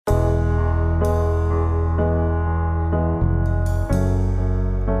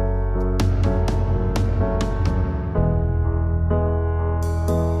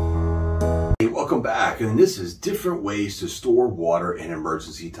and this is different ways to store water in an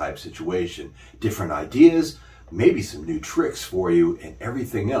emergency type situation. Different ideas, maybe some new tricks for you and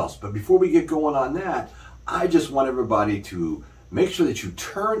everything else. But before we get going on that, I just want everybody to make sure that you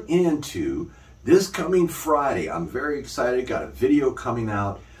turn into this coming Friday. I'm very excited, got a video coming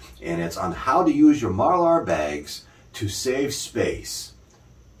out, and it's on how to use your Mylar bags to save space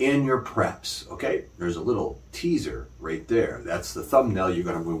in your preps, okay? There's a little teaser right there. That's the thumbnail you're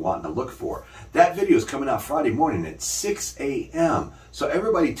gonna be wanting to look for. That video is coming out Friday morning at 6 a.m. So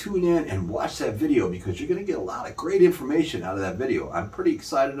everybody tune in and watch that video because you're gonna get a lot of great information out of that video. I'm pretty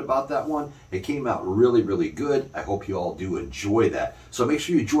excited about that one. It came out really, really good. I hope you all do enjoy that. So make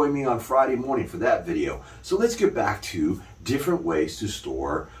sure you join me on Friday morning for that video. So let's get back to different ways to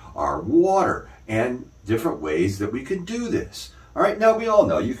store our water and different ways that we can do this. All right, now we all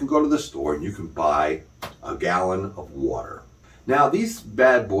know you can go to the store and you can buy a gallon of water. Now these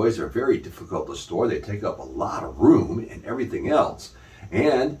bad boys are very difficult to store. They take up a lot of room and everything else.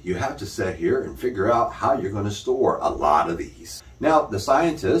 And you have to sit here and figure out how you're going to store a lot of these. Now the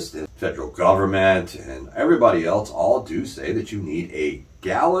scientists, the federal government, and everybody else all do say that you need a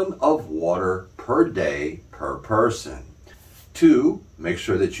gallon of water per day per person to make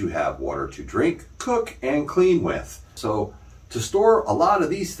sure that you have water to drink, cook, and clean with. So to store a lot of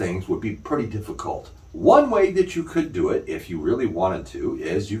these things would be pretty difficult. One way that you could do it, if you really wanted to,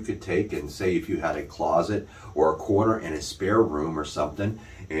 is you could take and say if you had a closet or a corner in a spare room or something,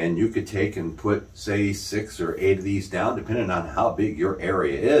 and you could take and put, say, 6 or 8 of these down, depending on how big your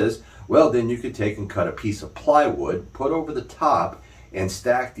area is. Well, then you could take and cut a piece of plywood, put over the top, and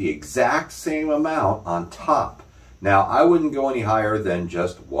stack the exact same amount on top. Now, I wouldn't go any higher than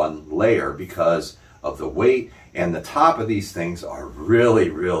just 1 layer because of the weight, and the top of these things are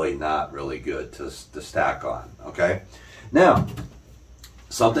really not really good to stack on, okay? Now,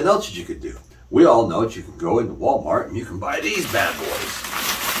 something else that you could do. We all know that you can go into Walmart and you can buy these bad boys.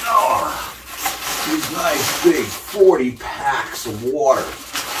 Oh, these nice big 40 packs of water.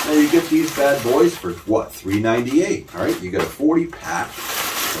 Now you get these bad boys for what, $3.98, all right? You get a 40 pack,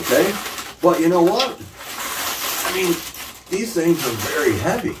 okay? But you know what? I mean, these things are very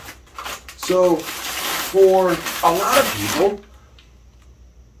heavy. So for a lot of people,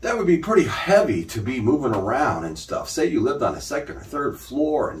 that would be pretty heavy to be moving around and stuff. Say you lived on a 2nd or 3rd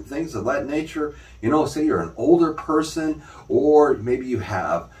floor and things of that nature. You know, say you're an older person, or maybe you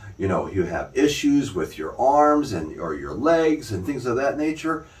have, you know, you have issues with your arms and or your legs and things of that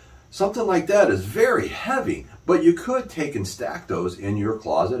nature. Something like that is very heavy, but you could take and stack those in your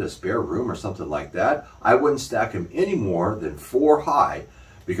closet, a spare room or something like that. I wouldn't stack them any more than 4 high.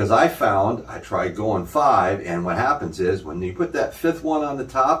 Because I found, I tried going 5, and what happens is when you put that 5th one on the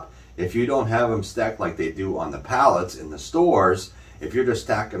top, if you don't have them stacked like they do on the pallets in the stores, if you're just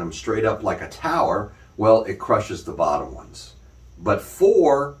stacking them straight up like a tower, well, it crushes the bottom ones. But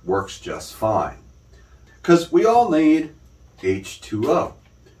 4 works just fine. Because we all need H2O,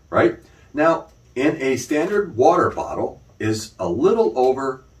 right? Now, in a standard water bottle is a little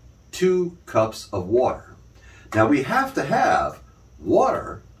over 2 cups of water. Now, we have to have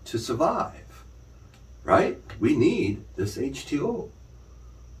water to survive, right? We need this H2O.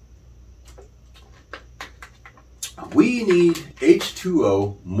 We need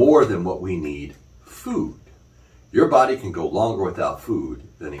H2O more than what we need food. Your body can go longer without food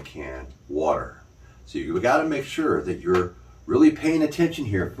than it can water. So you got to make sure that you're really paying attention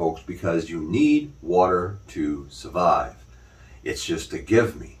here, folks, because you need water to survive. It's just a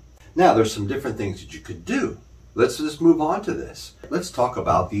give me. Now, there's some different things that you could do. Let's just move on to this. Let's talk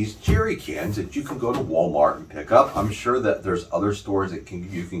about these jerry cans that you can go to Walmart and pick up. I'm sure that there's other stores that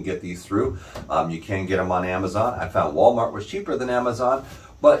you can get these through. You can get them on Amazon. I found Walmart was cheaper than Amazon,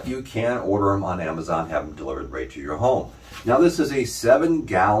 but you can order them on Amazon, have them delivered right to your home. Now this is a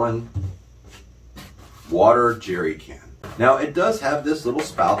 7-gallon water jerry can. Now it does have this little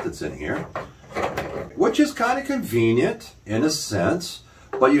spout that's in here, which is kind of convenient in a sense.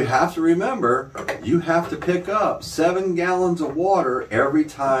 But you have to remember, you have to pick up 7 gallons of water every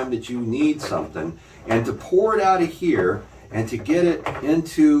time that you need something. And to pour it out of here and to get it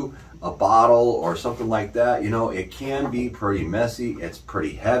into a bottle or something like that, you know, it can be pretty messy. It's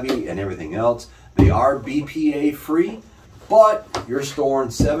pretty heavy and everything else. They are BPA free, but you're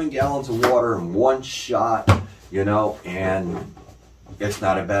storing 7 gallons of water in one shot, you know, and it's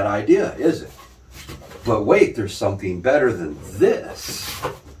not a bad idea, is it? But wait, there's something better than this.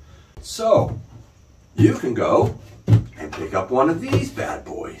 So, you can go and pick up one of these bad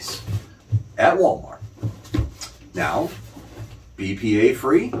boys at Walmart. Now, BPA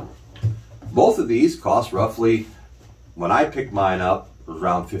free. Both of these cost roughly, when I picked mine up, it was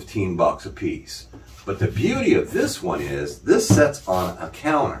around 15 bucks a piece. But the beauty of this one is this sets on a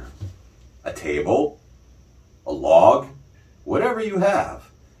counter, a table, a log, whatever you have,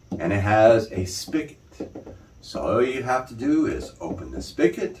 and it has a spigot. So all you have to do is open the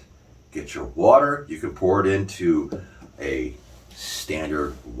spigot, get your water. You can pour it into a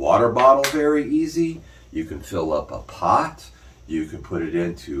standard water bottle very easy. You can fill up a pot. You can put it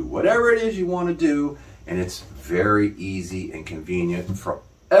into whatever it is you want to do, and it's very easy and convenient for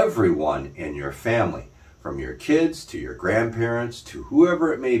everyone in your family, from your kids to your grandparents to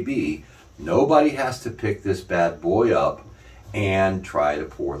whoever it may be. Nobody has to pick this bad boy up and try to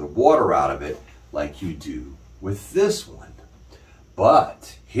pour the water out of it like you do with this one.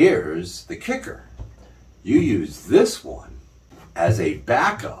 But here's the kicker. You use this one as a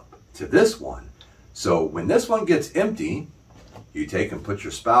backup to this one. So when this one gets empty, you take and put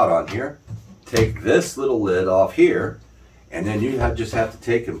your spout on here, take this little lid off here, and then you just have to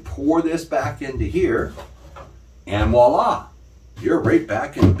take and pour this back into here, and voila, you're right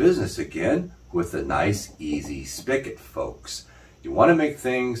back in business again with a nice, easy spigot, folks. You want to make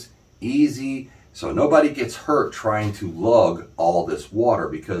things easy so nobody gets hurt trying to lug all this water,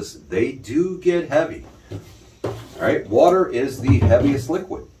 because they do get heavy. All right, water is the heaviest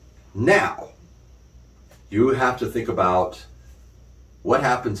liquid. Now, you have to think about what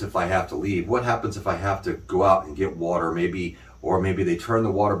happens if I have to leave? What happens if I have to go out and get water? Maybe they turn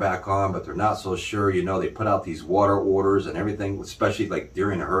the water back on, but they're not so sure. You know, they put out these water orders and everything, especially like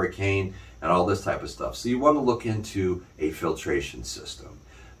during a hurricane and all this type of stuff. So you want to look into a filtration system.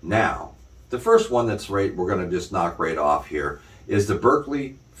 Now, the first one we're going to just knock right off here is the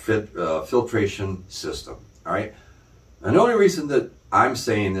Berkeley filtration system. All right. And the only reason that I'm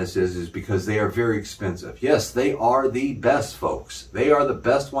saying this is because they are very expensive. Yes, they are the best, folks. They are the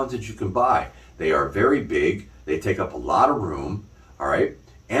best ones that you can buy. They are very big. They take up a lot of room, all right?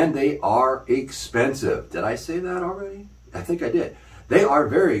 And they are expensive. Did I say that already? I think I did. They are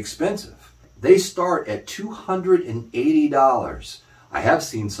very expensive. They start at $280. I have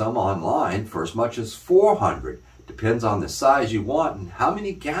seen some online for as much as $400. Depends on the size you want and how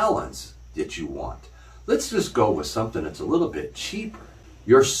many gallons that you want. Let's just go with something that's a little bit cheaper.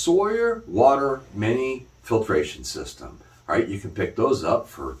 Your Sawyer Water Mini Filtration System. All right, you can pick those up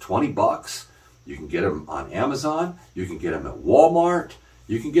for 20 bucks. You can get them on Amazon. You can get them at Walmart.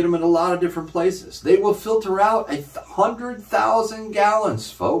 You can get them in a lot of different places. They will filter out 100,000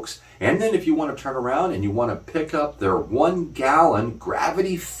 gallons, folks. And then if you want to turn around and you want to pick up their 1 gallon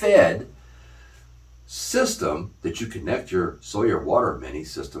gravity-fed system that you connect your Sawyer Water Mini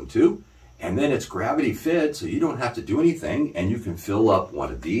system to, and then it's gravity fed, so you don't have to do anything, and you can fill up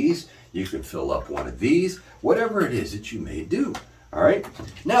one of these, you can fill up one of these, whatever it is that you may do. All right.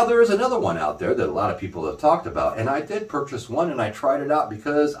 Now there is another one out there that a lot of people have talked about, and I did purchase one and I tried it out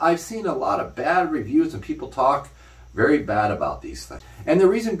because I've seen a lot of bad reviews and people talk very bad about these things. And the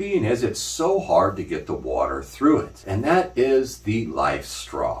reason being is it's so hard to get the water through it, and that is the Life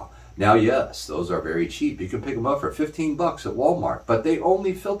Straw. Now, yes, those are very cheap. You can pick them up for 15 bucks at Walmart, but they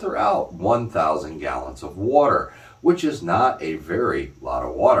only filter out 1,000 gallons of water, which is not a very lot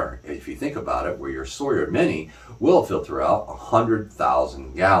of water. If you think about it, where your Sawyer Mini will filter out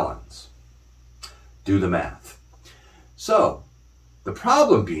 100,000 gallons. Do the math. So, the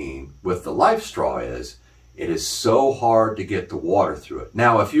problem being with the Life Straw is it is so hard to get the water through it.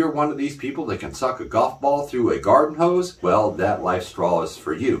 Now, if you're one of these people that can suck a golf ball through a garden hose, well, that Life Straw is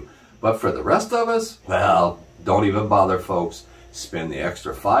for you. But for the rest of us, well, don't even bother, folks. Spend the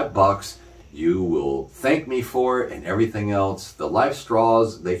extra 5 bucks. You will thank me for it and everything else. The Life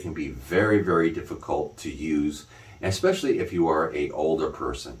Straws, they can be very, very difficult to use, especially if you are an older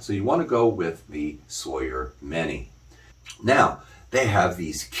person. So you want to go with the Sawyer Mini. Now, they have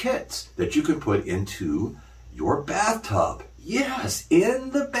these kits that you can put into your bathtub. Yes,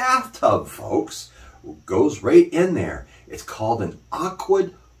 in the bathtub, folks. It goes right in there. It's called an Aqua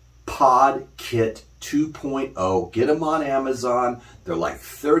Pod Kit 2.0. Get them on Amazon. They're like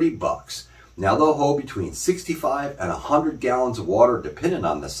 30 bucks. Now they'll hold between 65 and 100 gallons of water depending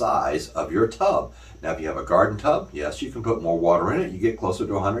on the size of your tub. Now if you have a garden tub, yes, you can put more water in it. You get closer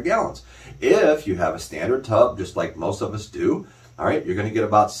to 100 gallons. If you have a standard tub, just like most of us do, all right, you're going to get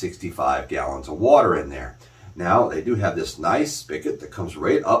about 65 gallons of water in there. Now they do have this nice spigot that comes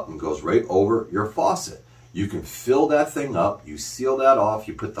right up and goes right over your faucet. You can fill that thing up, you seal that off,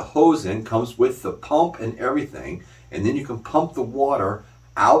 you put the hose in, comes with the pump and everything, and then you can pump the water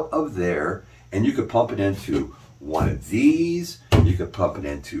out of there, and you can pump it into one of these, you can pump it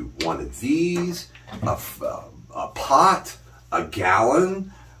into one of these, a pot, a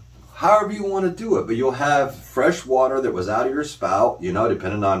gallon, however you want to do it. But you'll have fresh water that was out of your spout, you know,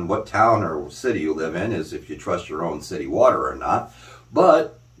 depending on what town or city you live in, is if you trust your own city water or not.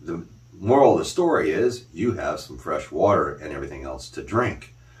 But the moral of the story is you have some fresh water and everything else to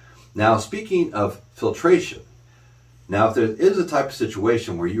drink. Now, speaking of filtration, now if there is a type of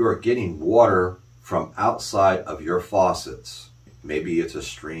situation where you are getting water from outside of your faucets, maybe it's a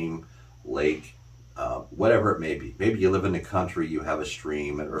stream, lake, whatever it may be. Maybe you live in the country, you have a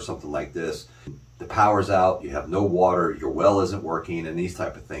stream or something like this. The power's out, you have no water, your well isn't working, and these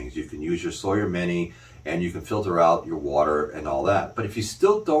type of things. You can use your Sawyer Mini and you can filter out your water and all that. But if you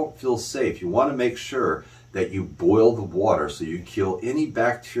still don't feel safe, you want to make sure that you boil the water so you kill any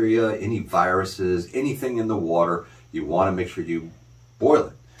bacteria, any viruses, anything in the water. You want to make sure you boil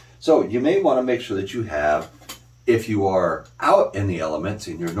it. So you may want to make sure that you have, if you are out in the elements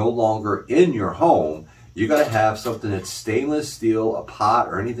and you're no longer in your home, you got to have something that's stainless steel, a pot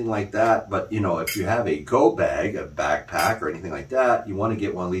or anything like that. But you know, if you have a go bag, a backpack or anything like that, you want to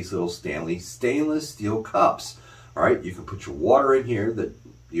get one of these little stainless steel cups. All right, you can put your water in here that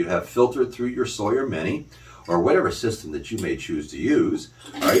you have filtered through your Sawyer Mini or whatever system that you may choose to use.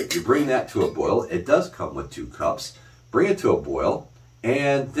 All right, you bring that to a boil. It does come with 2 cups. Bring it to a boil,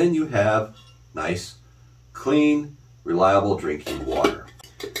 and then you have nice, clean, reliable drinking water.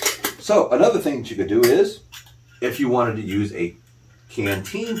 So another thing that you could do is, if you wanted to use a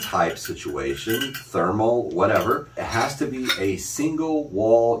canteen type situation, thermal, whatever, it has to be a single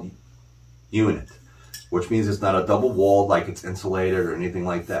wall unit, which means it's not a double walled like it's insulated or anything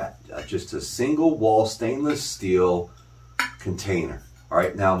like that. Just a single wall stainless steel container. All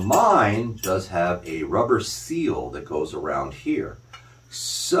right, now mine does have a rubber seal that goes around here.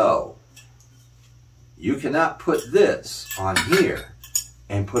 So you cannot put this on here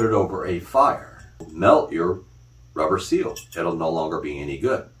and put it over a fire. Melt your rubber seal. It'll no longer be any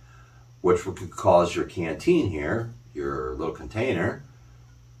good, which could cause your canteen here, your little container,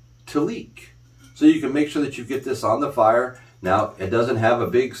 to leak. So you can make sure that you get this on the fire. Now, it doesn't have a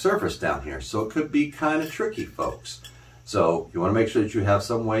big surface down here, so it could be kind of tricky, folks. So you want to make sure that you have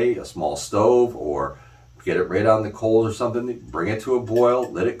some way, a small stove, or get it right on the coals or something, bring it to a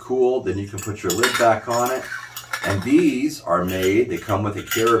boil, let it cool, then you can put your lid back on it. And these are made, they come with a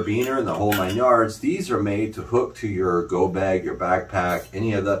carabiner and the whole 9 yards. These are made to hook to your go bag, your backpack,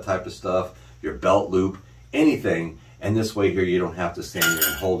 any of that type of stuff, your belt loop, anything. And this way here, you don't have to stand there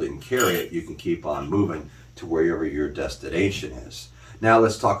and hold it and carry it. You can keep on moving to wherever your destination is. Now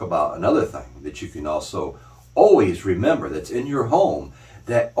let's talk about another thing that you can also always remember that's in your home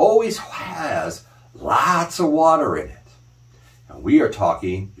that always has lots of water in it. And we are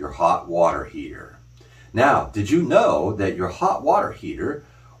talking your hot water heater. Now, did you know that your hot water heater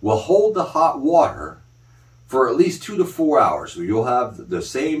will hold the hot water for at least 2 to 4 hours? So you'll have the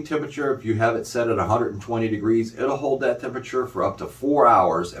same temperature. If you have it set at 120 degrees, it'll hold that temperature for up to 4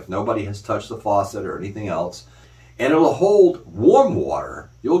 hours if nobody has touched the faucet or anything else. And it'll hold warm water.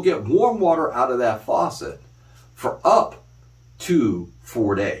 You'll get warm water out of that faucet for up to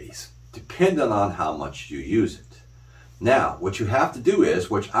 4 days, depending on how much you use it. Now, what you have to do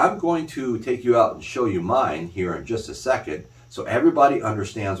is, which I'm going to take you out and show you mine here in just a second, so everybody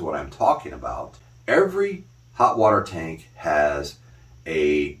understands what I'm talking about. Every hot water tank has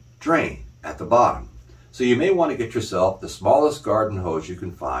a drain at the bottom. So you may want to get yourself the smallest garden hose you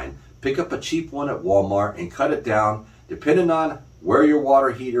can find, pick up a cheap one at Walmart and cut it down, depending on where your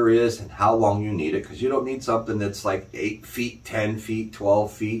water heater is and how long you need it, because you don't need something that's like 8 feet, 10 feet,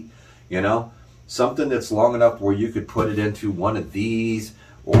 12 feet, you know. Something that's long enough where you could put it into one of these,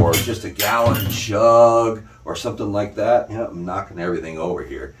 or just a gallon jug or something like that. You know, I'm knocking everything over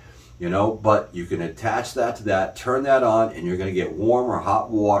here, you know, but you can attach that to that, turn that on, and you're going to get warm or hot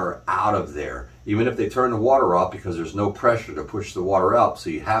water out of there. Even if they turn the water off, because there's no pressure to push the water out, so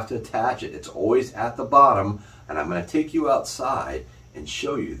you have to attach it. It's always at the bottom, and I'm going to take you outside and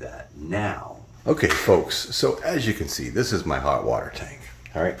show you that now. Okay, folks, so as you can see, this is my hot water tank.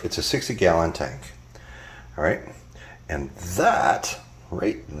 All right, it's a 60-gallon tank. All right, and that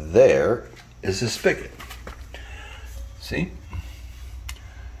right there is a spigot. See?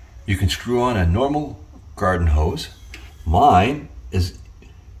 You can screw on a normal garden hose. Mine is,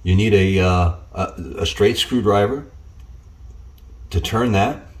 you need a straight screwdriver to turn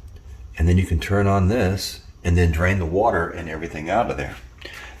that, and then you can turn on this and then drain the water and everything out of there.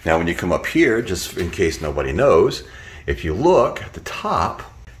 Now when you come up here, just in case nobody knows, if you look at the top,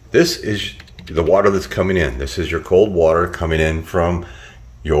 this is the water that's coming in. This is your cold water coming in from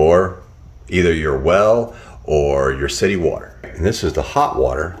your, either your well or your city water. And this is the hot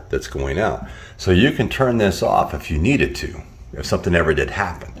water that's going out. So you can turn this off if you needed to, if something ever did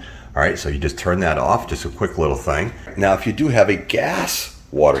happen. All right, so you just turn that off, just a quick little thing. Now, if you do have a gas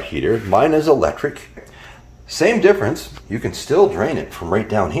water heater, mine is electric. Same difference, you can still drain it from right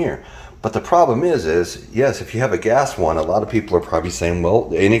down here. But the problem is yes, if you have a gas one, a lot of people are probably saying,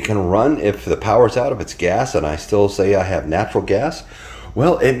 well, and it can run if the power's out, if it's gas, and I still say I have natural gas.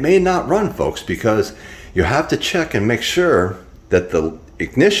 Well, it may not run, folks, because you have to check and make sure that the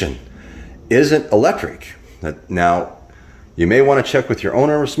ignition isn't electric. Now, you may want to check with your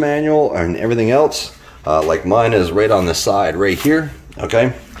owner's manual and everything else, like mine is right on the side right here,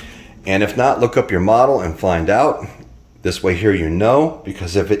 okay? And if not, look up your model and find out. This way here you know,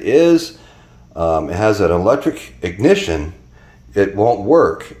 because if it is, it has an electric ignition, it won't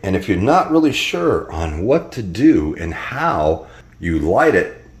work. And if you're not really sure on what to do and how you light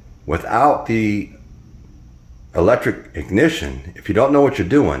it without the electric ignition, if you don't know what you're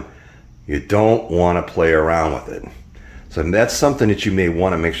doing, you don't want to play around with it. So that's something that you may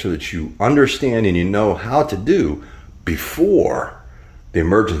want to make sure that you understand and you know how to do before the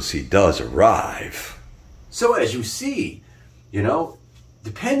emergency does arrive. So as you see, you know,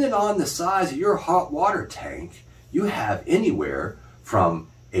 depending on the size of your hot water tank, you have anywhere from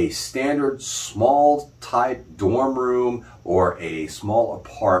a standard small type dorm room or a small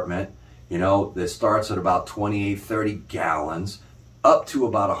apartment, you know, that starts at about 28, 30 gallons, up to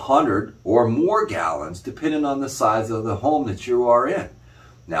about 100 or more gallons, depending on the size of the home that you are in.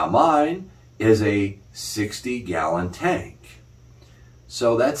 Now mine is a 60-gallon tank.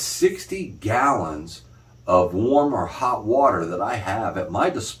 So that's 60 gallons of warm or hot water that I have at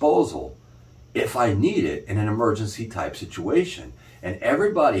my disposal if I need it in an emergency type situation. And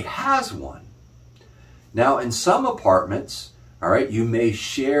everybody has one. Now in some apartments, all right, you may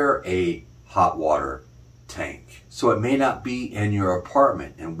share a hot water tank. So it may not be in your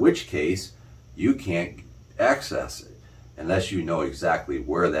apartment, in which case you can't access it unless you know exactly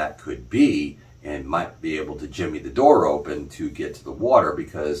where that could be and might be able to jimmy the door open to get to the water,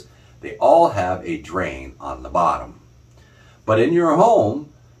 because they all have a drain on the bottom. But in your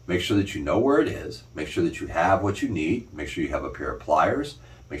home, make sure that you know where it is, make sure that you have what you need, make sure you have a pair of pliers,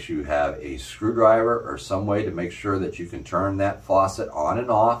 make sure you have a screwdriver or some way to make sure that you can turn that faucet on and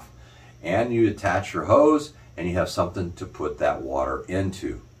off, and you attach your hose and you have something to put that water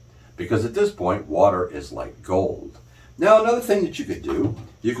into. Because at this point, water is like gold. Now another thing that you could do,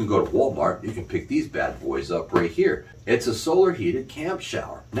 you can go to Walmart, you can pick these bad boys up right here. It's a solar heated camp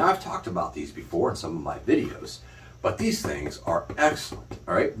shower. Now I've talked about these before in some of my videos, but these things are excellent,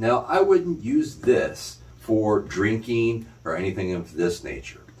 all right? Now I wouldn't use this for drinking or anything of this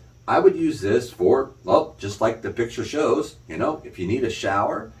nature. I would use this for, well, just like the picture shows, you know, if you need a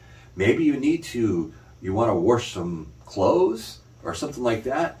shower, maybe you want to wash some clothes or something like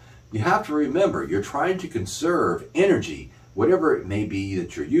that. You have to remember, you're trying to conserve energy, whatever it may be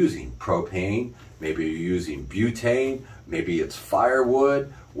that you're using. Propane, maybe you're using butane, maybe it's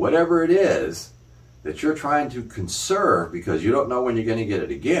firewood, whatever it is that you're trying to conserve because you don't know when you're going to get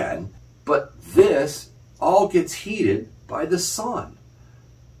it again. But this all gets heated by the sun.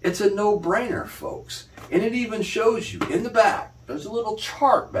 It's a no-brainer, folks. And it even shows you in the back. There's a little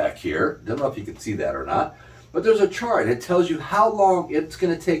chart back here. Don't know if you can see that or not. But there's a chart. It tells you how long it's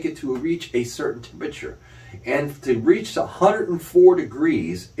going to take it to reach a certain temperature. And to reach 104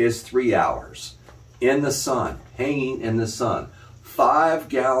 degrees is 3 hours in the sun, hanging in the sun. 5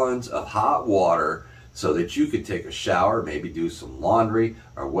 gallons of hot water so that you could take a shower, maybe do some laundry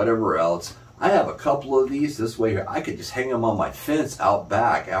or whatever else. I have a couple of these this way here. I could just hang them on my fence out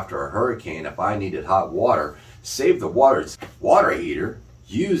back after a hurricane if I needed hot water. Save the water heater.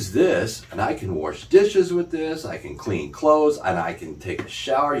 Use this, and I can wash dishes with this, I can clean clothes, and I can take a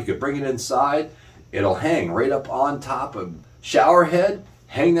shower. You could bring it inside. It'll hang right up on top of shower head.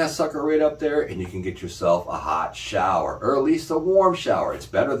 Hang that sucker right up there, and you can get yourself a hot shower, or at least a warm shower. It's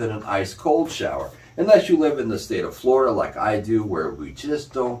better than an ice cold shower, unless you live in the state of Florida like I do, where we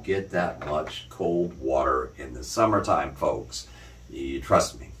just don't get that much cold water in the summertime, folks. You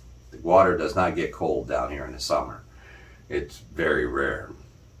trust me, the water does not get cold down here in the summer. It's very rare,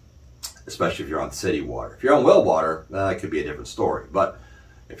 especially if you're on city water. If you're on well water, that could be a different story. But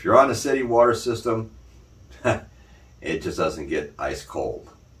if you're on a city water system, it just doesn't get ice cold.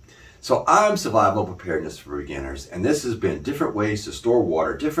 So I'm Survival Preparedness for Beginners, and this has been different ways to store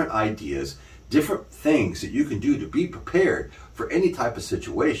water, different ideas, different things that you can do to be prepared for any type of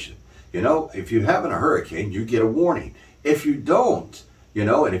situation. You know, if you're having a hurricane, you get a warning. If you don't, you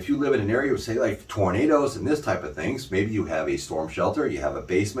know, and if you live in an area with, say, like tornadoes and this type of things, maybe you have a storm shelter, you have a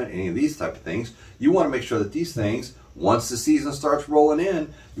basement, any of these type of things, you want to make sure that these things once the season starts rolling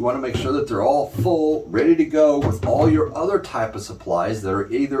in, you want to make sure that they're all full, ready to go with all your other type of supplies that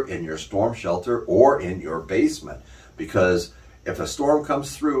are either in your storm shelter or in your basement. Because if a storm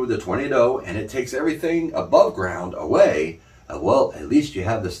comes through, the tornado, and it takes everything above ground away, well, at least you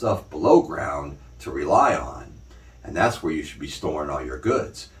have the stuff below ground to rely on. And that's where you should be storing all your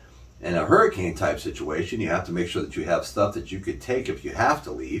goods. In a hurricane type situation, you have to make sure that you have stuff that you could take if you have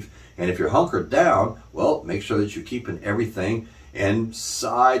to leave. And if you're hunkered down, well, make sure that you're keeping everything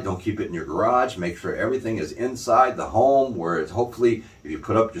inside. Don't keep it in your garage. Make sure everything is inside the home, where it's hopefully, if you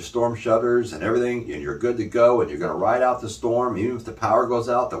put up your storm shutters and everything, and you're good to go, and you're going to ride out the storm, even if the power goes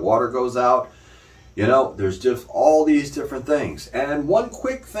out, the water goes out. You know, there's just all these different things. And one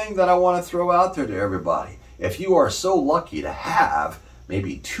quick thing that I want to throw out there to everybody. If you are so lucky to have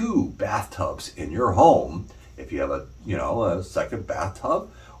maybe 2 bathtubs in your home, if you have a second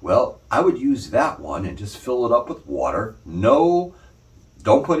bathtub, well, I would use that one and just fill it up with water. No,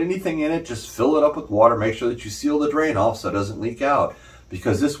 don't put anything in it, just fill it up with water. Make sure that you seal the drain off so it doesn't leak out,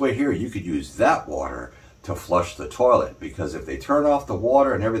 because this way here you could use that water to flush the toilet. Because if they turn off the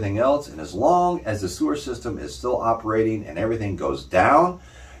water and everything else, and as long as the sewer system is still operating and everything goes down,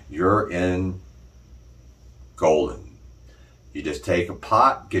 you're in golden. You just take a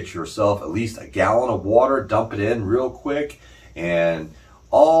pot, get yourself at least a gallon of water, dump it in real quick, and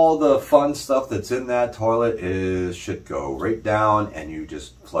all the fun stuff that's in that toilet should go right down, and you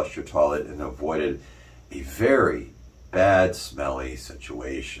just flush your toilet and avoided a very bad smelly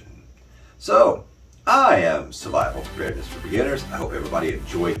situation. So, I am Survival Preparedness for Beginners. I hope everybody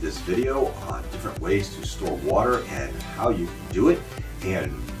enjoyed this video on different ways to store water and how you can do it,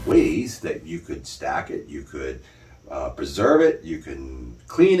 and ways that you could stack it, you could preserve it, you can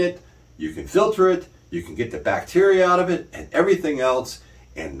clean it, you can filter it, you can get the bacteria out of it, and everything else.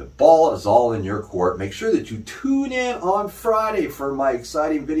 And the ball is all in your court. Make sure that you tune in on Friday for my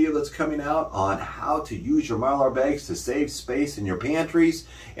exciting video that's coming out on how to use your Mylar bags to save space in your pantries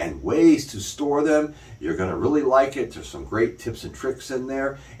and ways to store them. You're going to really like it. There's some great tips and tricks in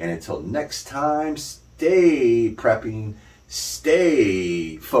there. And until next time, stay prepping,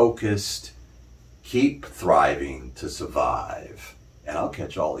 stay focused, keep thriving to survive. And I'll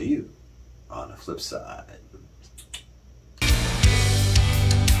catch all of you on the flip side.